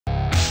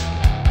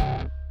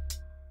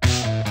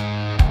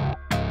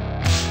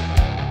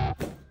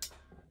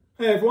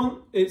Hey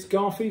everyone, it's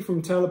Garfy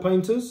from Taylor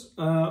Painters.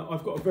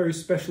 I've got a very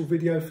special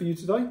video for you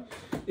today.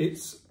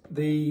 It's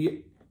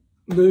the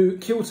new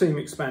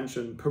Killteam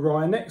expansion,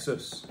 Pariah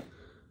Nexus.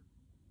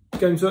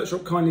 Games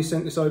Workshop kindly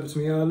sent this over to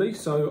me early,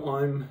 so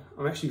I'm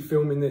actually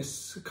filming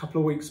this a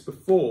couple of weeks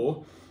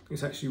before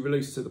it's actually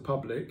released to the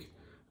public.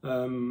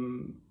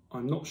 I'm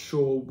not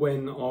sure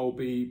when I'll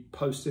be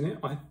posting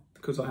it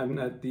because I haven't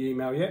had the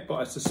email yet, but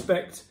I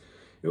suspect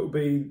it will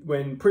be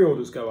when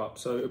pre-orders go up,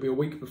 so it'll be a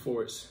week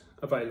before it's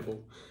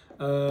available.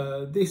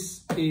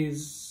 This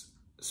is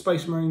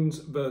Space Marines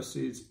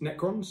versus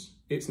Necrons.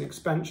 It's an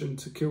expansion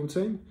to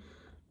Killteam.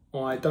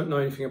 I don't know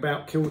anything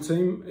about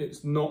Killteam.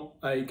 It's not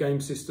a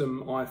game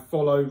system I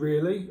follow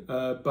really,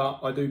 but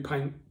I do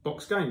paint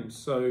box games.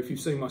 So if you've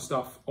seen my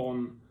stuff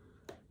on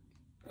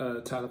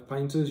Taylor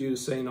Painters, you'd have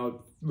seen I've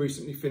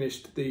recently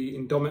finished the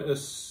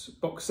Indomitus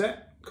box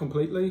set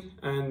completely,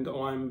 and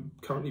I'm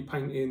currently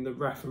painting the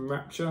Wrath and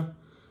Rapture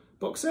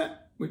box set,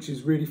 which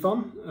is really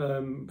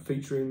fun,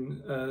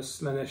 featuring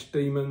Slaanesh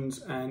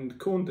demons and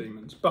Khorne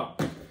demons. But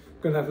I'm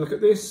going to have a look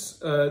at this.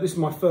 This is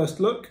my first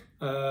look.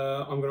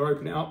 I'm going to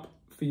open it up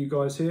for you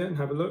guys here and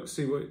have a look,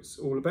 see what it's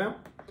all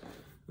about.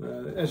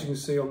 As you can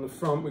see on the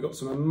front, we've got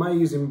some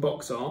amazing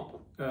box art.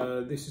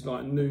 This is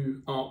like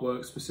new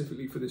artwork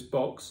specifically for this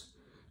box,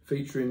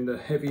 featuring the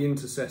heavy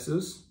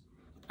intercessors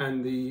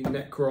and the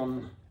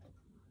Necron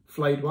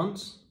flayed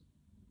ones.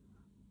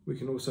 We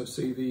can also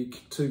see the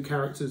two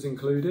characters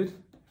included.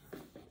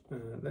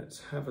 Let's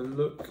have a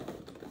look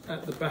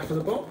at the back of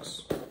the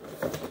box.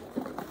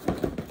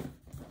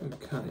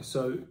 Okay,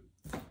 so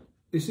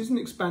this is an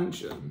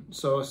expansion,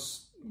 so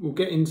we'll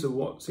get into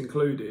what's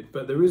included,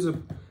 but there is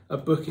a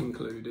book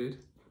included,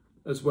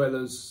 as well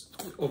as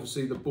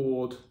obviously the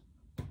board,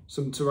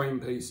 some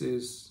terrain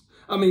pieces.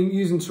 I mean,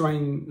 using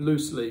terrain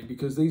loosely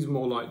because these are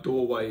more like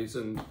doorways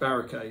and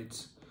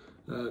barricades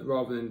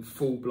rather than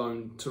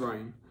full-blown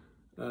terrain.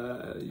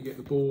 You get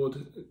the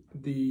board,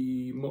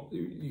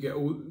 you get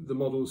all the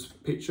models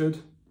pictured.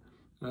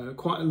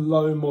 Quite a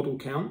low model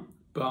count,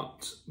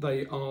 but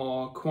they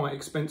are quite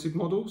expensive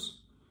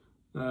models.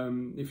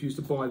 If you used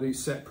to buy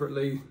these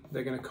separately,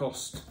 they're going to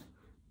cost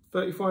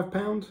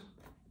 £35,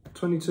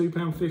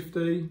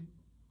 £22.50,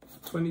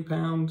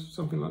 £20,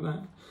 something like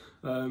that.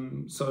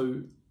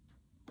 So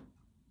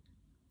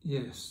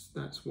yes,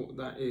 that's what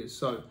that is.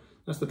 So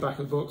that's the back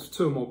of the box.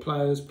 2 or more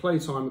players.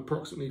 Playtime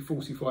approximately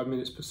 45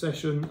 minutes per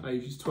session.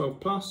 Ages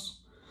 12+.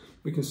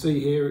 We can see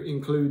here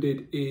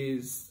included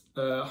is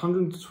a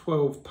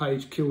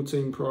 112-page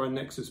Killteam Pariah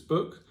Nexus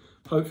book.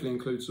 Hopefully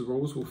includes the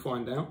rules. We'll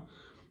find out.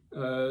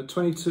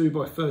 22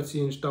 by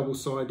 30-inch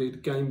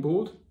double-sided game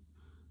board.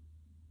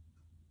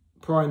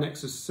 Pariah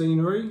Nexus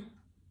scenery.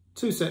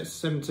 2 sets of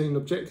 17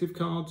 objective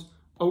cards.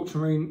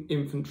 Ultramarine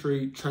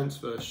infantry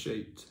transfer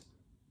sheet.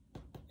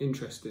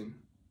 Interesting.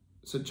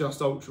 So just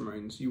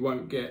Ultramarines, you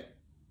won't get,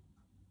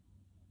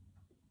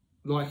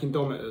 like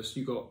Indomitus,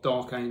 you got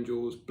Dark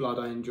Angels, Blood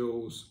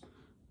Angels,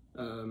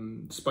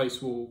 Space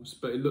Wolves,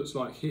 but it looks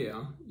like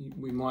here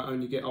we might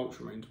only get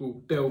Ultramarines.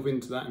 We'll delve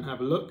into that and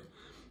have a look.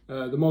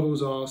 The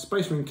models are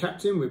Space Marine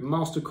Captain with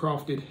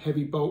Mastercrafted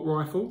Heavy Bolt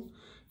Rifle,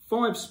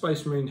 5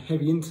 Space Marine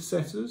Heavy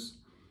Intercessors,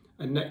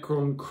 a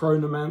Necron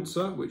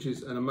Chronomancer, which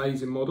is an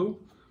amazing model,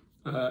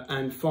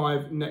 and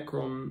 5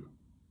 Necron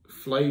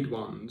flayed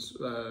ones.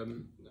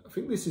 I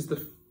think this is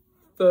the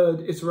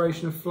 3rd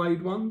iteration of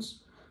flayed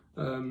ones,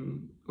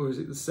 or is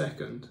it the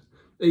 2nd?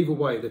 Either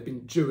way, they've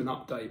been due an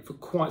update for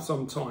quite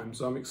some time,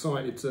 so I'm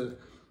excited to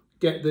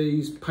get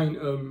these,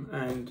 paint them,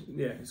 and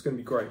yeah, it's going to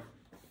be great.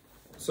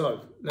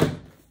 So let's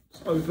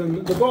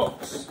open the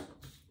box.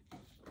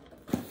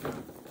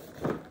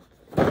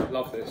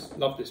 Love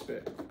this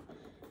bit.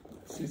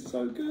 This is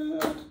so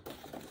good.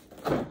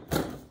 Right.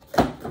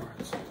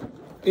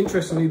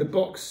 Interestingly, the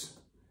box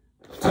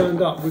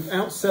turned up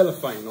without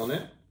cellophane on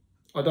it.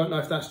 I don't know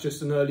if that's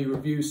just an early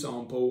review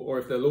sample or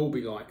if they'll all be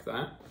like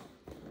that.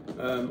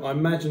 I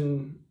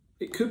imagine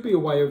it could be a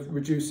way of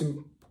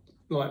reducing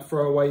like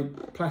throwaway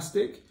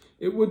plastic.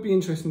 It would be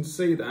interesting to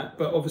see that,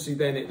 but obviously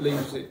then it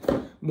leaves it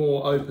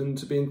more open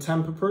to being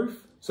tamper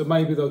proof. So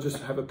maybe they'll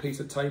just have a piece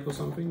of tape or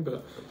something,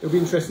 but it'll be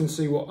interesting to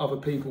see what other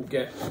people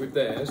get with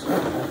theirs.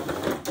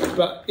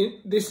 But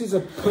this is a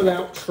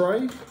pull-out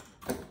tray.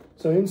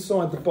 So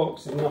inside the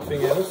box is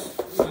nothing else.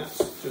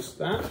 That's just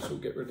that, so we'll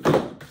get rid of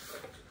that.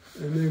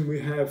 And then we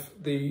have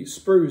the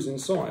sprues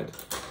inside,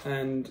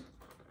 and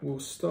we'll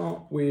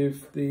start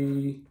with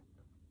the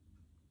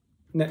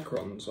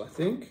Necrons, I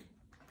think.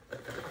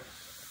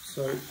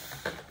 So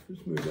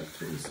let's move that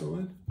to the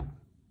side.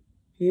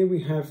 Here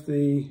we have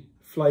the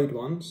flayed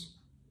ones,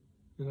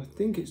 and I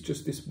think it's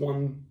just this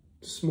one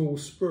small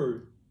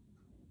sprue,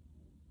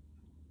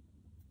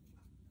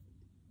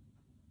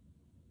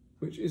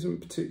 which isn't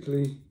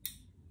particularly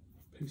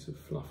a piece of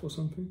fluff or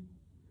something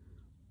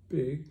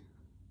big.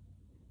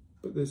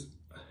 But there's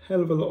a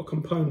hell of a lot of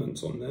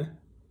components on there.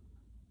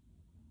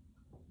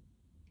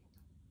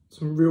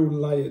 Some real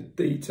layered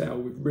detail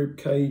with rib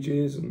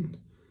cages and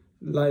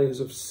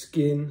layers of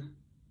skin.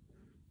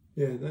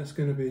 Yeah, that's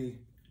going to be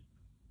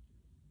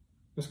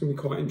That's going to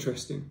be quite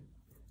interesting.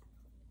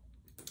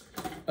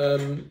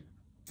 And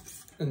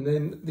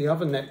then the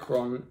other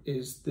Necron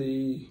is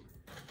the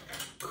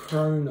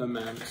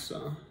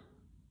Chronomancer.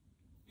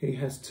 He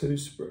has 2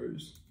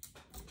 sprues.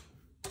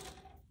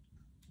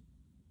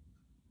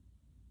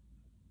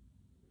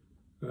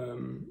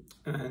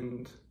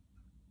 And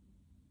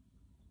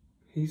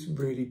he's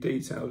really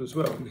detailed as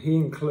well. And he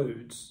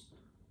includes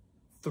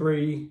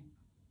 3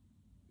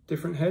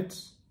 different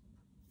heads.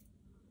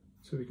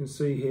 So we can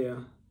see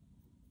here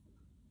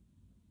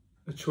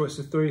a choice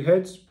of 3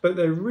 heads, but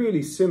they're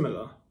really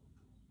similar.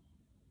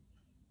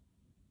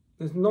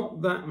 There's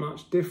not that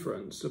much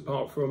difference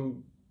apart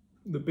from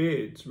the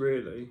beards,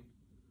 really.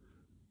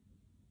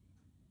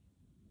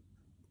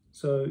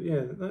 So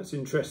yeah, that's an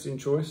interesting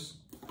choice.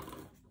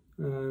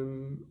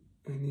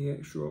 Any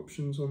extra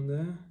options on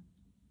there?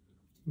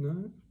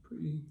 No,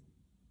 pretty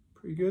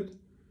good.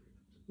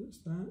 So that's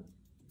that.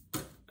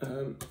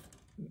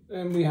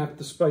 And we have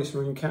the Space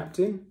Marine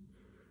Captain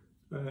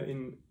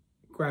in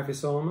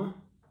Gravis armor,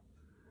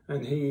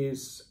 and he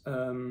is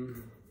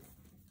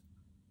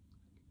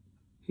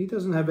he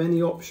doesn't have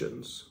any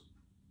options.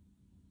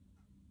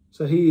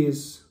 So he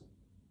is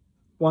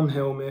 1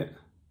 helmet,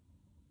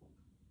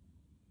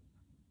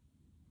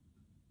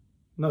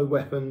 no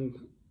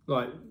weapon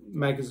like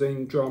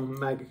magazine, drum,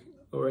 mag,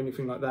 or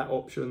anything like that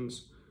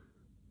options.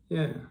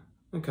 Yeah,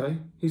 okay,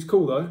 he's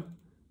cool though.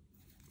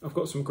 I've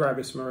got some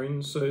Gravis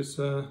Marines, so it's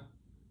a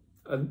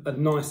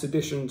nice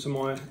addition to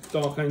my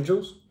Dark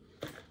Angels.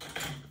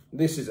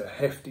 This is a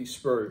hefty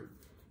sprue.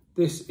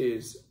 This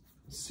is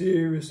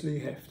seriously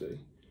hefty.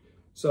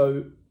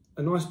 So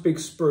a nice big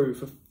sprue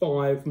for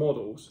 5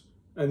 models,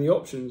 and the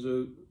options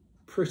are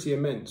pretty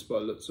immense by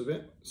the looks of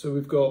it. So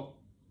we've got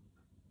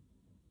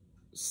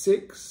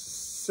 6,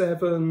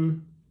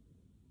 7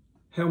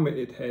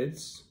 helmeted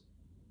heads.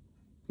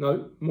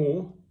 No,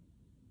 more.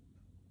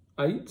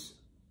 8,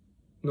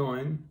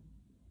 9,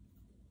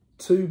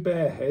 2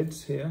 bear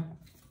heads here.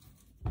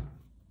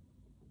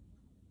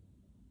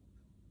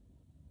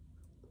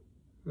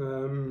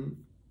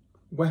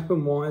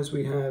 Weapon wise,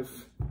 we have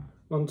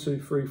 1,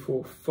 2, 3,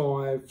 4,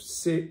 5,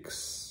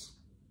 6,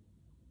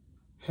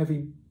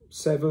 heavy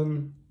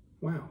 7.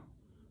 Wow,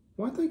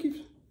 why'd they give?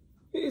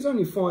 It is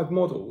only 5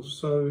 models,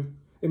 so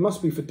it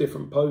must be for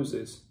different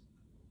poses.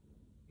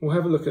 We'll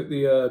have a look at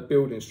the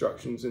build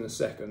instructions in a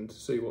second to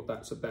see what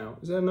that's about.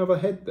 Is there another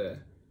head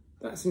there?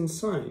 That's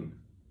insane.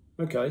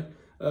 Okay,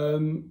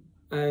 and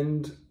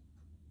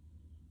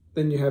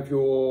then you have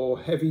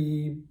your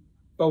heavy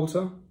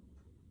bolter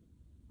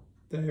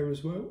there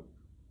as well.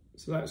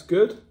 So that's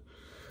good.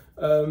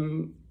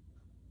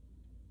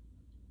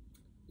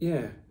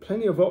 Yeah,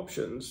 plenty of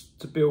options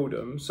to build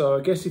them. So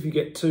I guess if you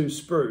get 2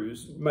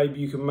 sprues,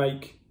 maybe you can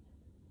make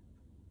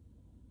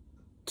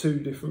 2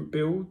 different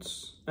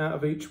builds out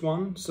of each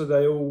one, so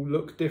they all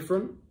look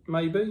different,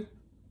 maybe.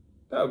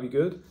 That would be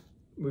good.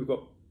 We've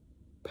got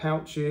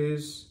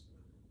pouches,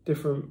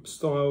 different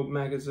style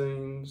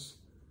magazines,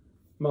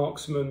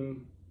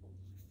 marksman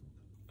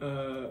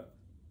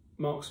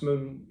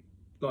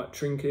like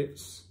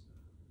trinkets.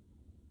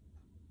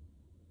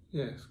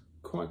 Yeah,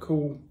 quite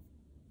cool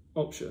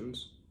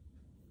options.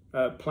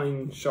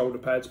 Plain shoulder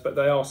pads, but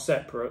they are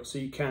separate, so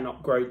you can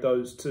upgrade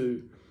those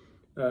to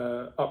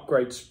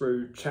upgrade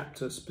sprue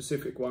chapter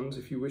specific ones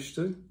if you wish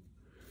to.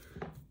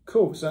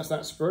 Cool, so that's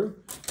that sprue.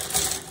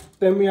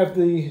 Then we have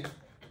the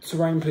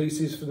terrain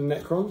pieces for the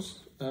Necrons.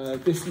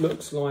 This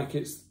looks like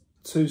it's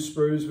 2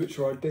 sprues which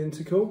are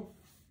identical,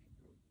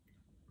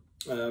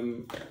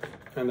 and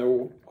they're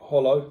all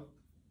hollow.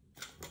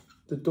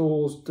 The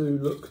doors do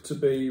look to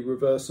be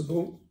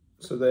reversible,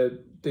 so they're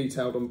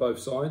detailed on both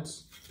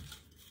sides.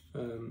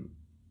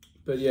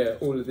 But yeah,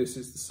 all of this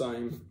is the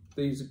same.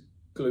 These are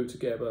glued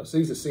together, so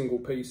these are single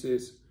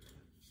pieces.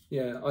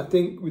 Yeah, I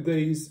think with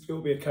these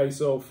it'll be a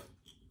case of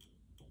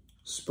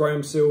spray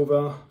them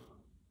silver,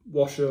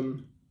 wash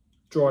them,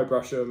 dry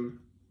brush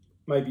them,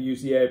 maybe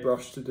use the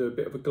airbrush to do a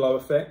bit of a glow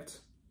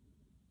effect.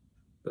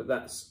 But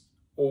that's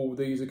all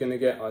these are going to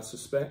get, I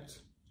suspect.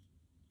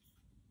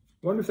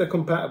 I wonder if they're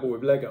compatible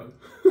with Lego.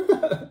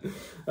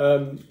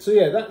 So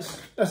yeah,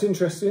 that's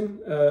interesting.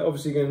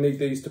 Obviously going to need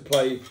these to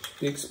play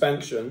the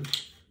expansion.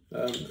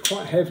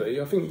 Quite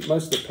heavy. I think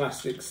most of the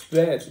plastic's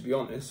there, to be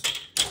honest.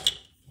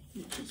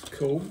 It's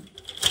cool.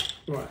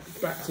 Right,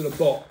 back to the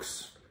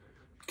box.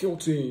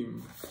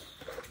 Killteam.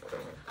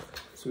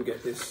 So we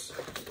get this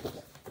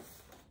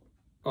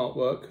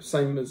artwork,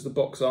 same as the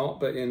box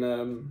art, but in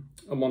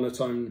a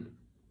monotone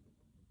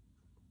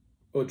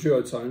or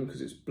duotone,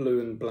 because it's blue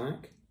and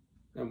black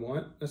and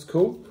white. That's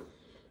cool.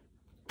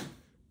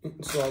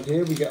 Inside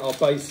here we get our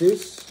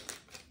bases,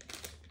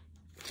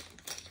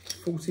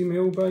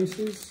 40mm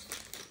bases,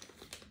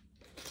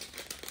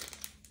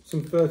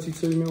 some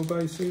 32mm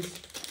bases.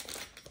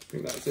 I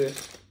think that's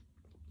it.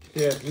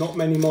 Yeah, not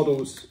many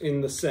models in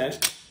the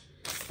set,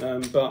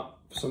 but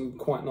some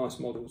quite nice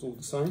models all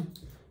the same.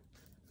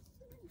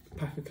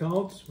 Pack of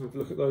cards, we'll have a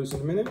look at those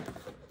in a minute.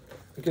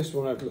 I guess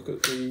we'll have a look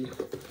at the,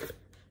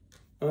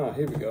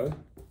 here we go.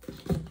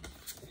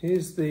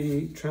 here's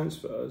the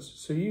transfers.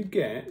 So you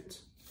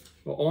get,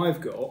 well, I've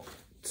got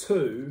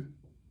 2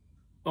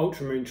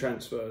 ultramarine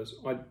transfers.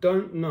 I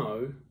don't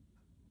know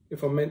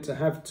if I'm meant to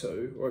have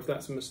 2 or if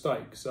that's a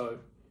mistake. So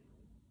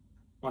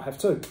I have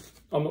 2.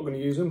 I'm not going to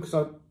use them because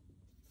I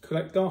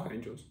collect Dark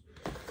Angels.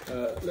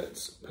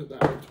 Let's put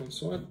that over to one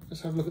side.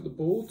 Let's have a look at the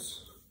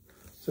boards.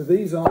 So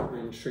these aren't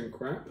in shrink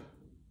wrap.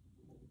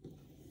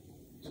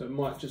 So it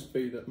might just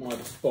be that my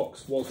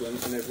box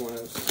wasn't and everyone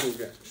else will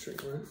get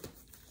shrink wrap.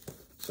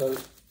 So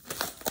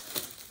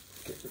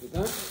get rid of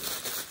that.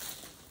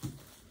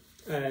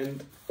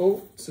 And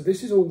oh, so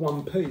this is all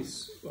one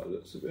piece by the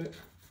looks of it.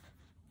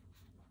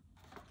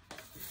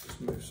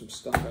 Just move some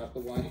stuff out of the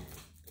way.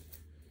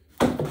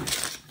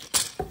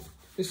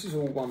 This is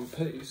all one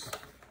piece.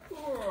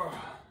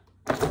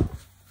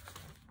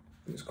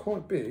 It's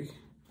quite big.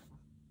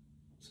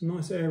 It's a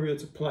nice area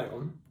to play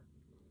on.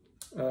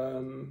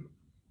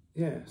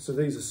 Yeah, so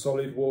these are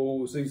solid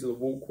walls, these are the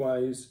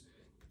walkways.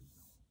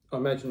 I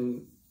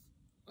imagine,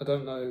 I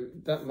don't know,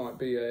 that might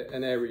be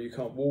an area you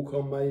can't walk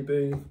on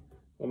maybe,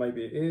 or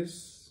maybe it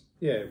is.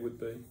 Yeah, it would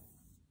be.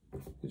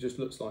 It just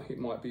looks like it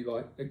might be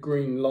like a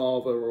green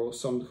lava or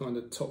some kind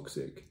of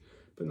toxic.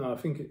 But no, I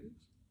think it,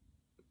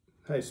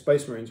 hey,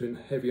 Space Marines in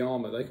heavy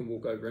armour, they can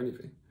walk over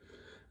anything.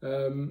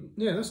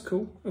 Yeah, that's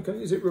cool.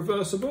 Okay, is it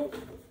reversible?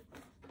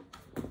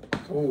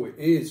 Oh, it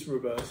is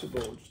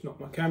reversible. Just knock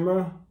my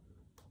camera.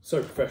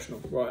 So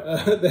professional. Right,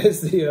 there's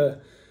the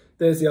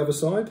other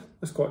side.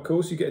 That's quite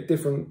cool. So you get a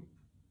different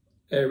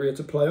area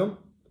to play on.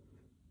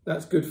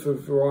 That's good for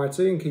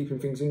variety and keeping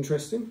things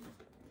interesting.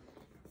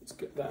 Let's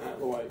get that out of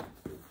the way.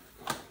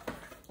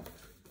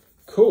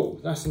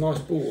 Cool, that's a nice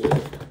board.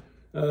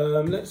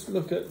 Let's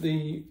look at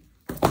the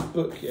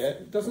book yet.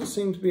 It doesn't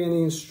seem to be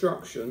any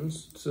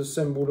instructions to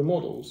assemble the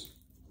models.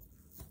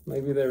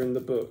 Maybe they're in the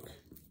book.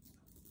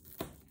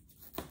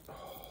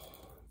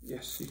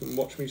 Yes, you can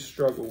watch me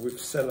struggle with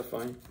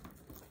cellophane.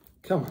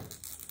 Come on,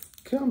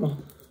 come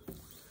on.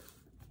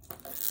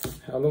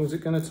 How long is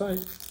it going to take?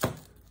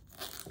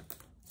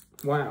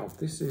 Wow,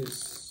 this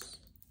is...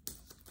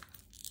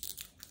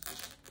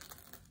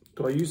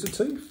 Do I use the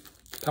teeth?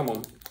 Come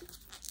on.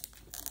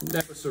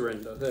 Never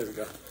surrender. There we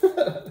go.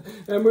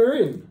 And we're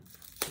in.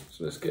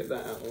 So let's get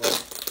that out of the way.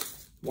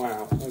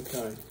 Wow,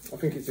 okay. I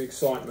think it's the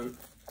excitement.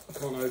 I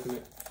can't open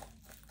it.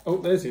 Oh,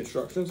 there's the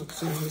instructions. I can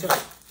see them in the back.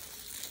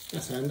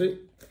 That's handy.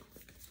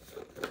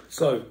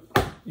 So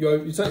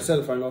you take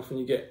cellophane off and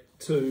you get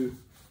two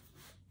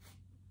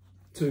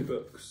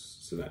books.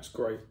 So that's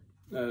great.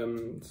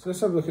 So let's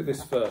have a look at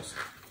this first.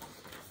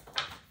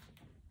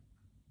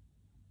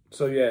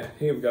 So yeah,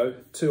 here we go.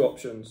 2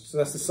 options. So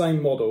that's the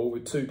same model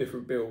with 2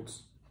 different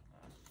builds.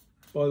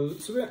 By the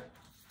looks of it,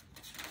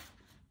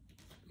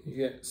 you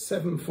get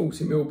 7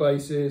 40mm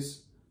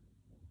bases.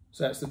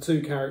 So that's the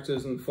 2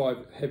 characters and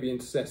 5 heavy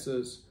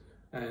intercessors.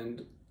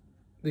 And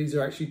these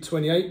are actually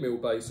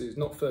 28mm bases,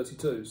 not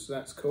 32s. So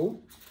that's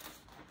cool.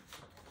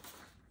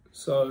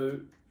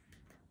 So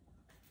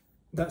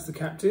that's the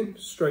captain,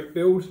 straight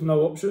build,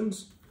 no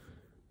options.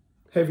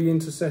 Heavy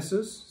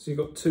intercessors, so you've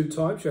got 2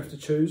 types you have to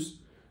choose.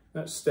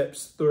 That's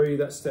steps 3,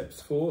 that's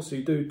steps 4. So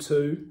you do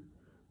 2,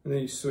 and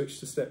then you switch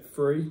to step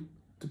 3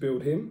 to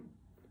build him.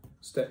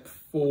 Step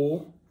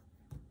 4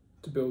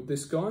 to build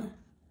this guy.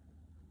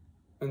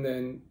 And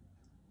then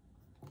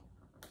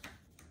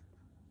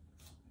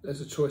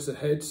there's a choice of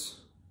heads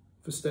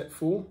for step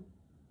 4.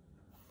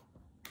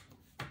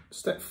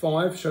 Step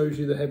 5 shows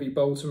you the heavy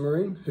bolter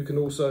marine, who can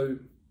also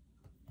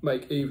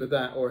make either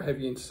that or a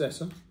heavy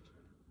intercessor.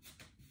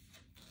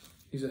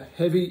 He's a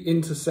heavy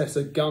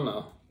intercessor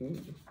gunner.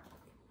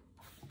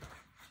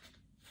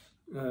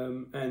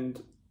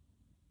 And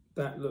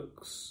that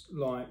looks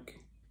like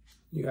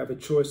you have a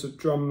choice of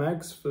drum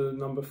mags for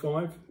number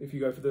 5 if you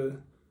go for the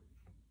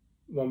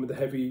one with the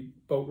heavy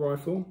bolt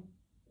rifle.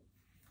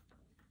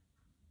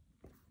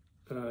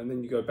 And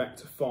then you go back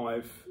to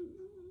 5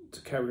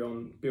 to carry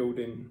on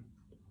building,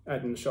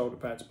 adding the shoulder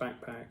pads,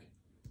 backpack.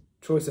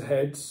 Choice of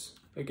heads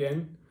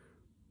again.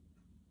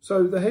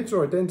 So the heads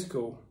are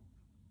identical.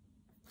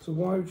 So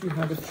why would you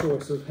have a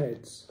choice of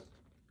heads?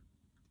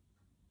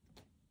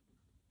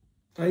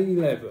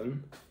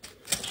 A11,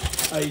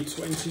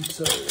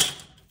 A22,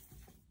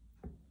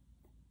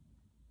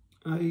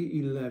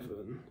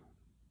 A11.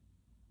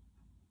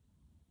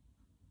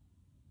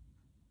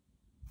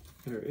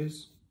 There it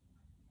is.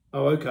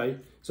 Oh, okay.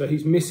 So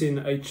he's missing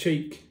a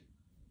cheek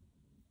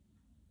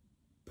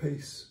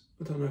piece.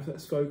 I don't know if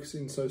that's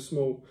focusing so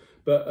small,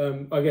 but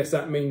I guess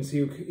that means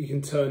he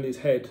can turn his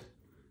head.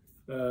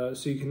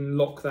 So you can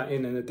lock that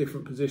in a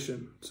different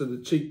position. So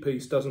the cheek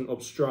piece doesn't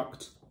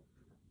obstruct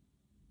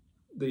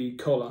the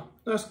collar.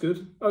 That's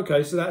good.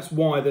 Okay, so that's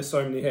why there's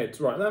so many heads.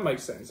 Right, that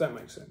makes sense. That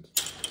makes sense.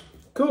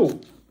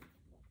 Cool.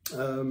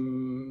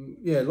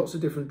 Yeah, lots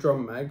of different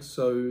drum mags.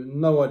 So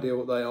no idea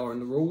what they are in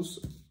the rules.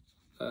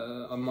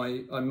 I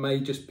may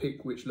just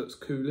pick which looks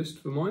coolest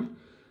for mine.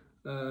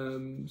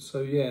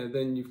 So yeah,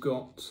 then you've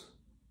got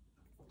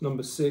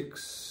number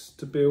 6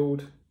 to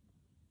build.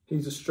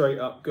 He's a straight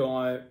up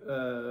guy.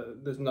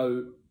 There's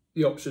no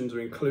the options are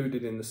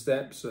included in the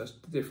steps, so that's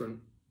different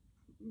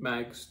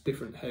mags,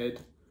 different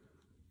head.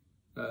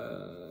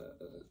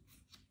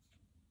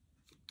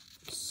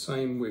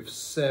 Same with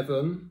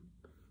 7.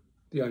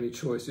 The only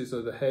choices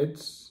are the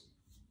heads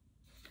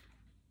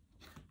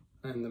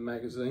and the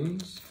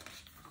magazines.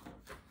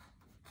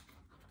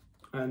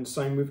 And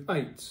same with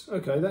 8.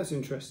 Okay, that's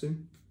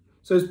interesting.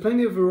 So there's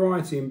plenty of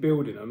variety in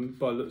building them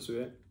by the looks of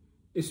it.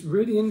 It's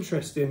really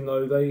interesting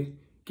though, they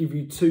give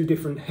you 2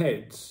 different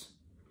heads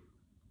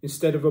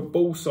instead of a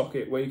ball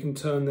socket where you can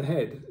turn the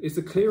head. Is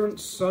the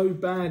clearance so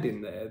bad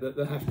in there that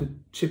they have to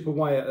chip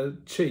away at a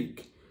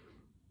cheek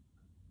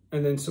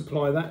and then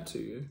supply that to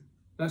you?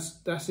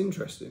 That's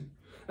interesting.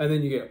 And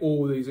then you get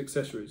all these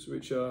accessories,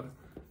 which are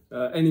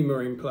any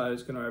marine player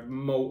is going to have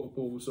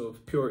multiples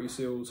of purity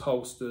seals,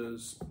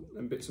 holsters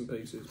and bits and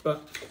pieces.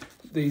 But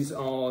these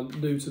are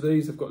new to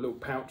these. They've got little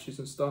pouches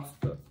and stuff,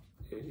 but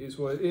it is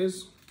what it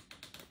is.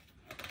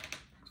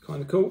 It's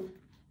kind of cool.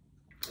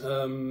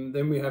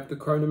 Then we have the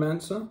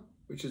Chronomancer,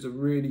 which is a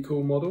really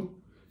cool model.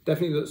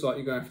 Definitely looks like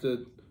you're going to have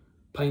to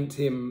paint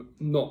him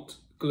not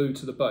glued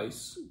to the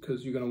base,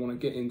 because you're going to want to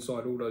get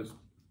inside all those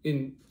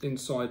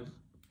inside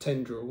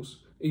tendrils.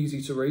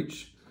 Easy to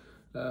reach.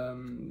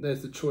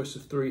 There's the choice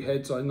of 3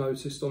 heads I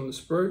noticed on the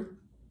sprue,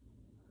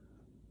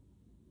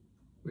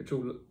 which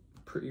all look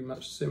pretty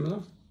much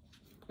similar.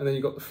 And then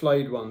you've got the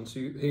flayed ones.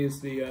 Here's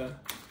the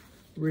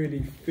really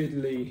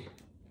fiddly,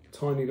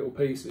 tiny little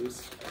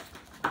pieces,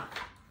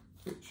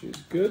 which is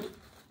good.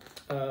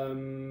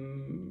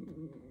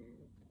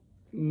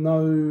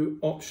 No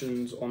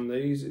options on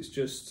these, it's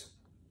just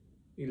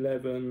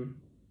 11,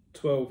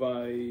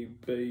 12A,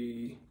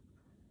 B.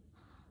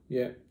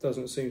 Yeah,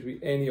 doesn't seem to be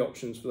any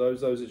options for those.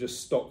 Those are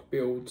just stock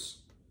builds.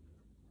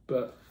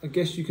 But I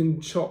guess you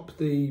can chop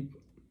the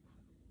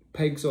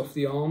pegs off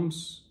the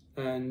arms,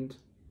 and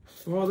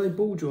or are they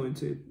ball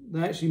jointed?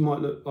 They actually might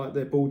look like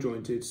they're ball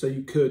jointed, so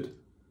you could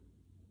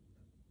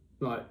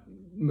like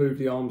move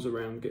the arms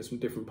around, get some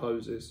different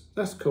poses.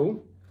 That's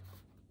cool.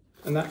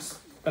 And that's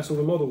all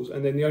the models.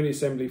 And then the only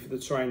assembly for the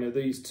train are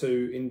these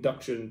 2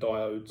 induction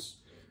diodes,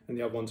 and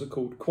the other ones are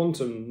called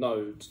quantum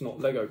nodes, not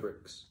Lego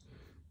bricks.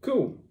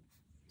 Cool.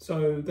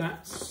 So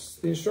that's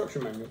the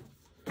instruction manual.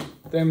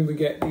 Then we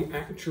get the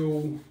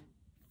actual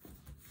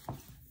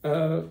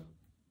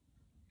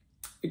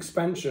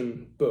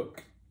expansion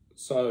book.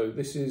 So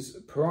this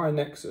is Pariah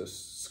Nexus,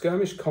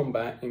 Skirmish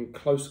Combat in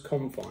Close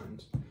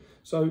Confines.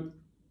 So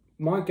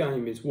my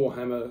game is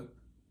Warhammer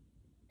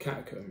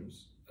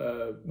Catacombs,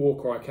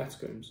 Warcry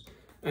Catacombs,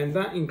 and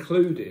that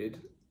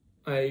included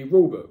a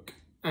rulebook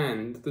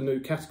and the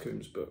new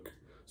Catacombs book.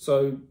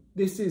 So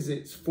this is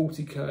its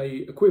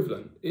 40k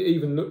equivalent. It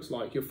even looks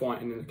like you're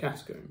fighting in a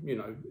catacomb, you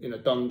know, in a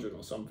dungeon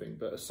or something,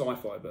 but a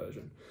sci-fi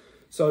version.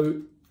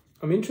 So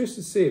I'm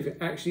interested to see if it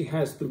actually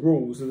has the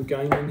rules of the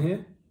game in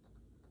here,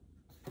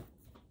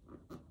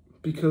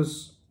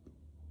 because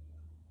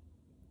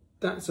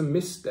that's a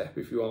misstep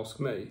if you ask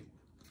me.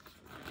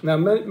 Now,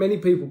 many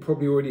people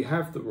probably already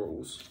have the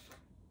rules,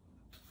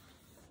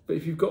 but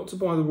if you've got to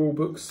buy the rule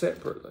book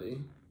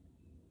separately.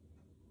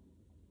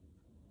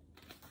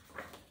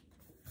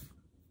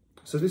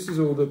 So this is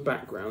all the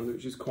background,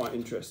 which is quite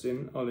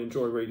interesting. I'll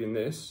enjoy reading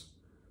this.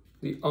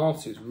 The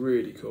art is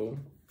really cool.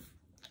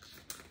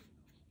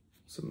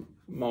 Some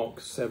Mark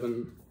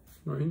 7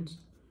 Marines.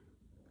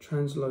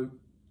 Translocum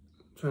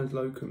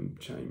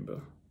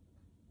chamber.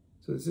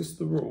 So is this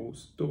the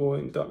rules? Door,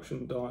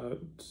 induction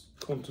diodes,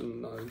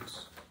 quantum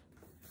nodes.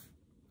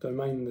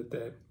 Domain the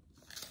dead.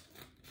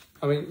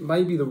 I mean,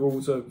 maybe the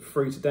rules are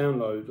free to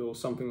download or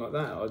something like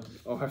that.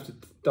 I'll have to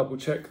double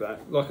check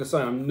that. Like I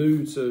say, I'm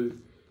new to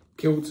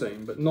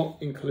Killteam, but not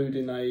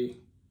including a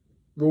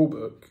rule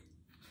book.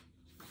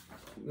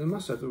 They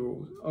must have the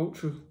rules.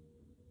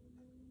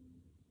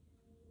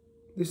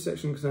 This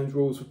section contains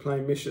rules for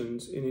playing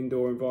missions in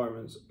indoor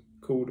environments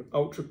called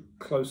Ultra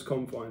Close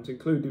Confines,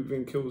 included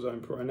within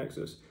Killzone Pariah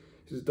Nexus.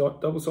 This is a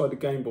double-sided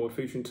game board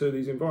featuring 2 of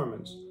these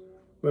environments.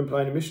 When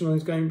playing a mission on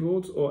these game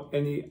boards or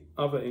any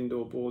other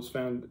indoor boards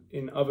found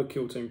in other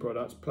Killteam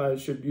products,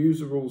 players should use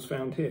the rules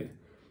found here.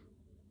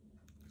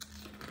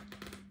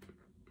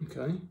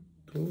 Okay.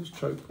 Doors,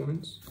 choke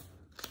points,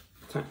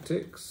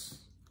 tactics,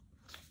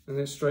 and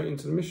then straight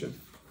into the mission.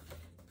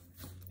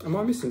 Am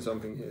I missing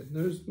something here?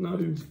 There's no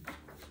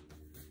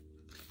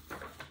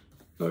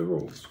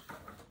rules.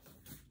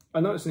 I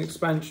know it's an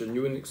expansion,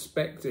 you wouldn't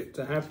expect it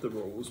to have the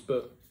rules,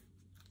 but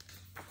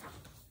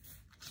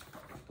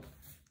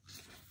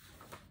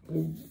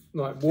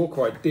like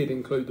Warcry did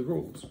include the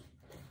rules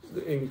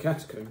in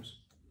Catacombs.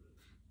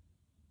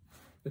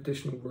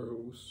 Additional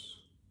rules.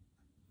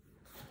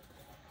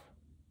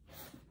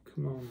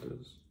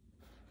 Commanders.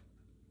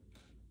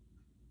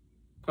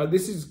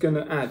 This is going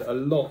to add a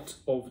lot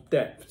of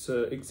depth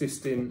to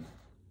existing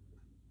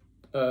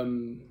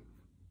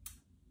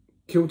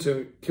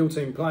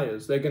Killteam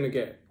players. They're going to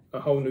get a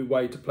whole new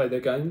way to play their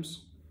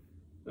games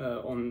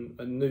on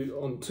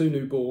 2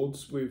 new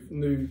boards with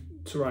new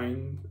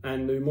terrain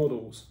and new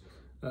models.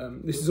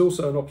 This is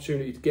also an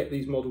opportunity to get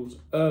these models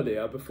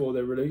earlier before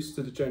they're released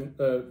to the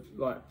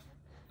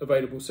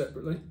available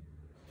separately.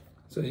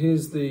 So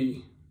here's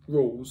the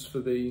rules for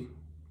the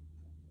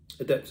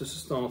Adeptus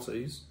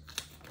Astartes.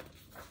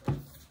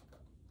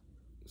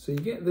 So you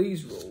get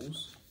these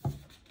rules,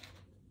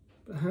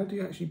 but how do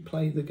you actually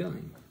play the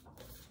game?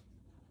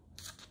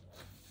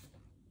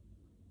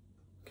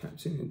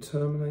 Captain in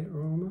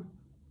Terminator armour.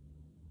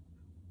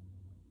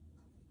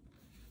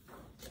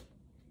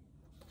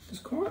 There's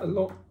quite a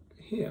lot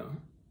here.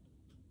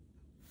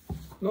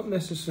 Not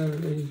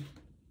necessarily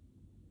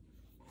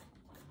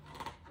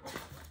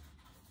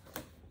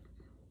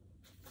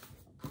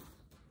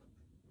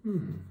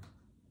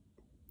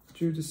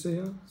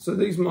Judicea. So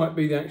these might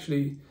be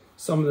actually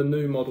some of the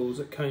new models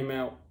that came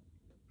out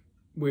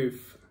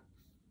with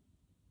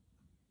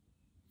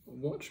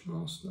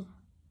Watchmaster,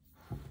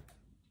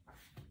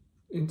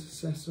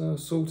 Intercessor,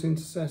 Assault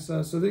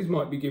Intercessor. So these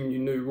might be giving you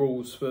new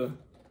rules for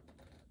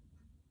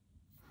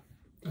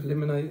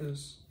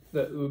Eliminators,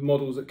 that were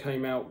models that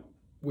came out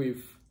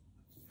with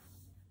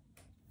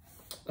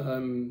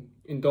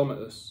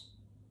Indomitus.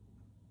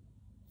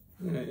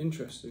 Yeah,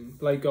 interesting.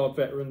 Blade Guard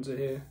veterans are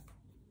here.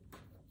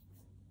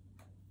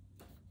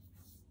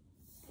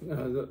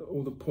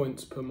 All the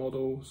points per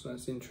model, so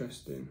that's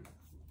interesting.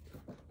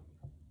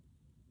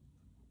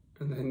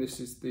 And then this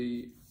is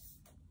the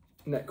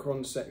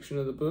Necron section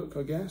of the book,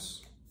 I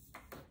guess.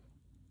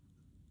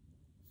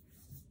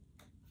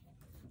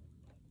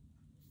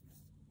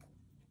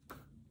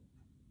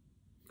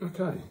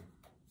 Okay.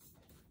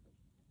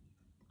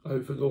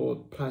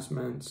 Overlord,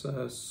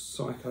 Plasmancer,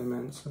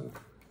 Psychomancer,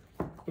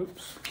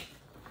 oops,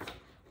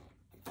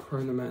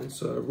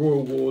 Chronomancer,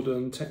 Royal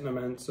Warden,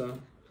 Technomancer.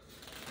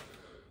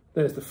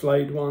 There's the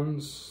flayed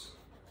ones,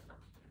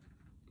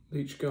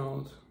 Leech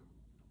Guard.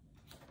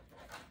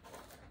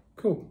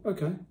 Cool,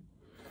 okay.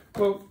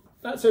 Well,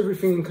 that's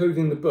everything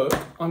including the book.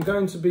 I'm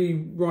going to be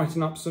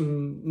writing up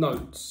some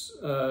notes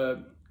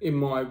in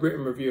my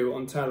written review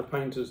on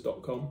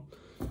taleofpainters.com.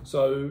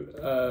 So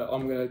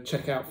I'm going to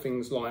check out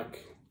things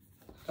like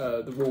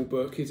the rule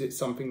book. Is it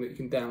something that you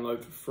can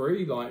download for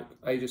free, like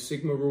Age of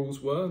Sigmar rules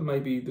were?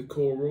 Maybe the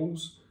core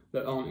rules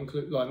that aren't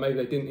included, like maybe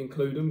they didn't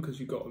include them because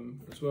you got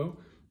them as well.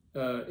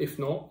 If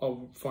not,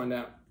 I'll find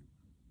out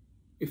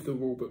if the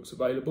rule book's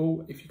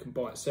available, if you can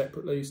buy it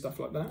separately, stuff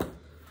like that.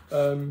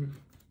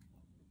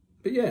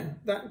 But yeah,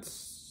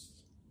 that's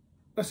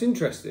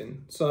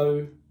interesting.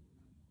 So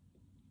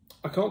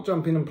I can't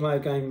jump in and play a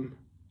game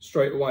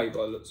straight away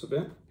by the looks of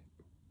it,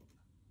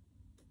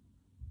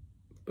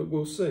 but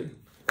we'll see.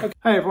 Okay.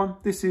 Hey everyone,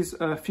 this is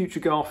Future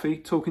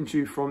Garfy talking to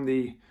you from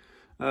the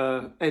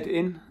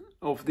editing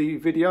of the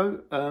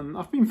video.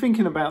 I've been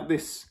thinking about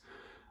this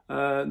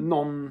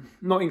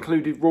not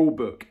included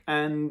rulebook,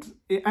 and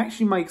it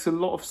actually makes a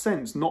lot of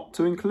sense not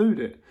to include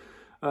it.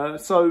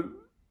 So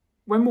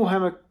when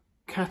Warhammer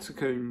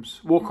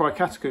Warcry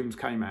Catacombs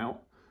came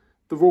out,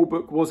 the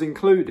rulebook was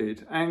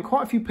included, and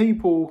quite a few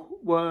people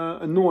were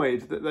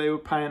annoyed that they were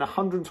paying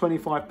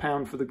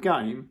 £125 for the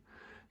game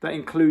that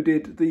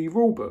included the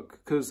rulebook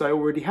because they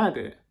already had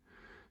it.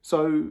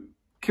 So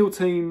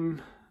Killteam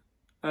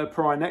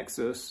Pariah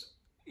Nexus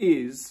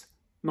is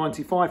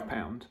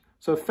 £95.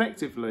 So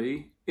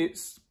effectively,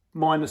 it's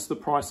minus the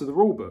price of the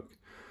rulebook.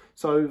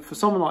 So for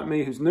someone like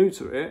me who's new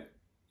to it,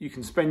 you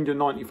can spend your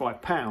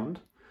 £95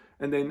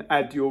 and then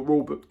add your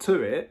rulebook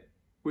to it,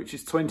 which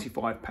is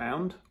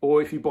 £25.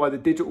 Or if you buy the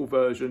digital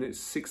version, it's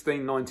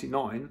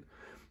 £16.99.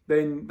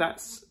 Then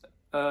that's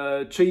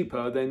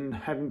cheaper than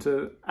having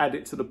to add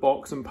it to the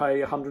box and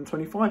pay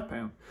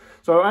 £125.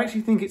 So I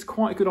actually think it's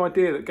quite a good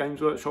idea that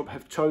Games Workshop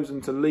have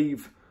chosen to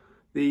leave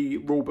the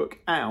rulebook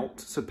out,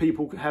 so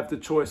people have the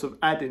choice of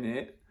adding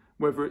it,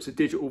 whether it's a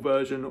digital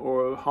version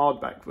or a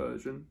hardback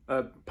version,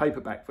 a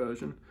paperback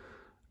version,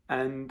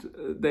 and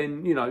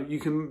then, you know, you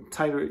can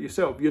tailor it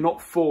yourself. You're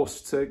not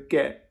forced to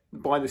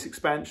buy this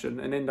expansion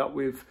and end up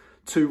with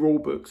 2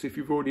 rulebooks if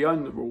you've already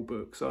owned the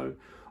rulebook. So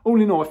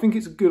all in all, I think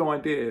it's a good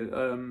idea.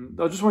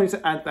 I just wanted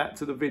to add that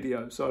to the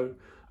video. So,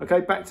 okay,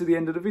 back to the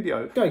end of the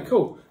video. Okay,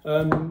 cool.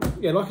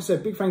 Yeah, like I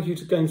said, big thank you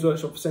to Games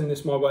Workshop for sending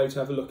this my way to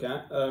have a look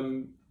at.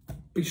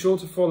 Be sure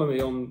to follow me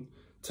on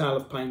Tale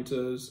of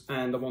Painters,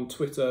 and I'm on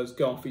Twitter as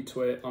Garfy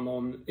Twit. I'm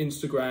on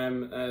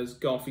Instagram as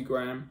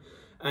GarfyGram.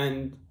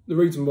 And the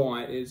reason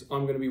why is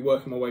I'm going to be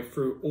working my way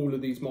through all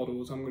of these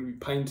models. I'm going to be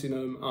painting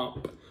them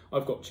up.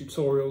 I've got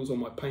tutorials on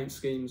my paint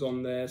schemes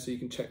on there, so you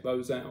can check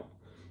those out.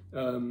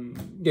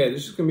 Yeah,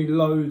 there's just going to be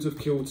loads of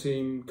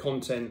Killteam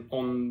content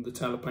on the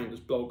Tale of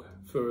Painters blog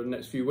for the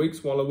next few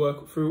weeks while I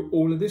work through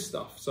all of this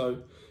stuff.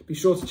 So be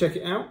sure to check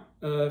it out.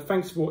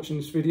 Thanks for watching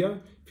this video.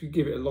 If you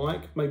give it a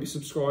like, maybe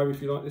subscribe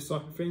if you like this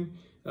type of thing.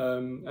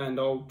 And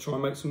I'll try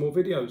and make some more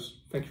videos.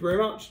 Thank you very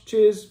much.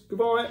 Cheers.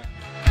 Goodbye.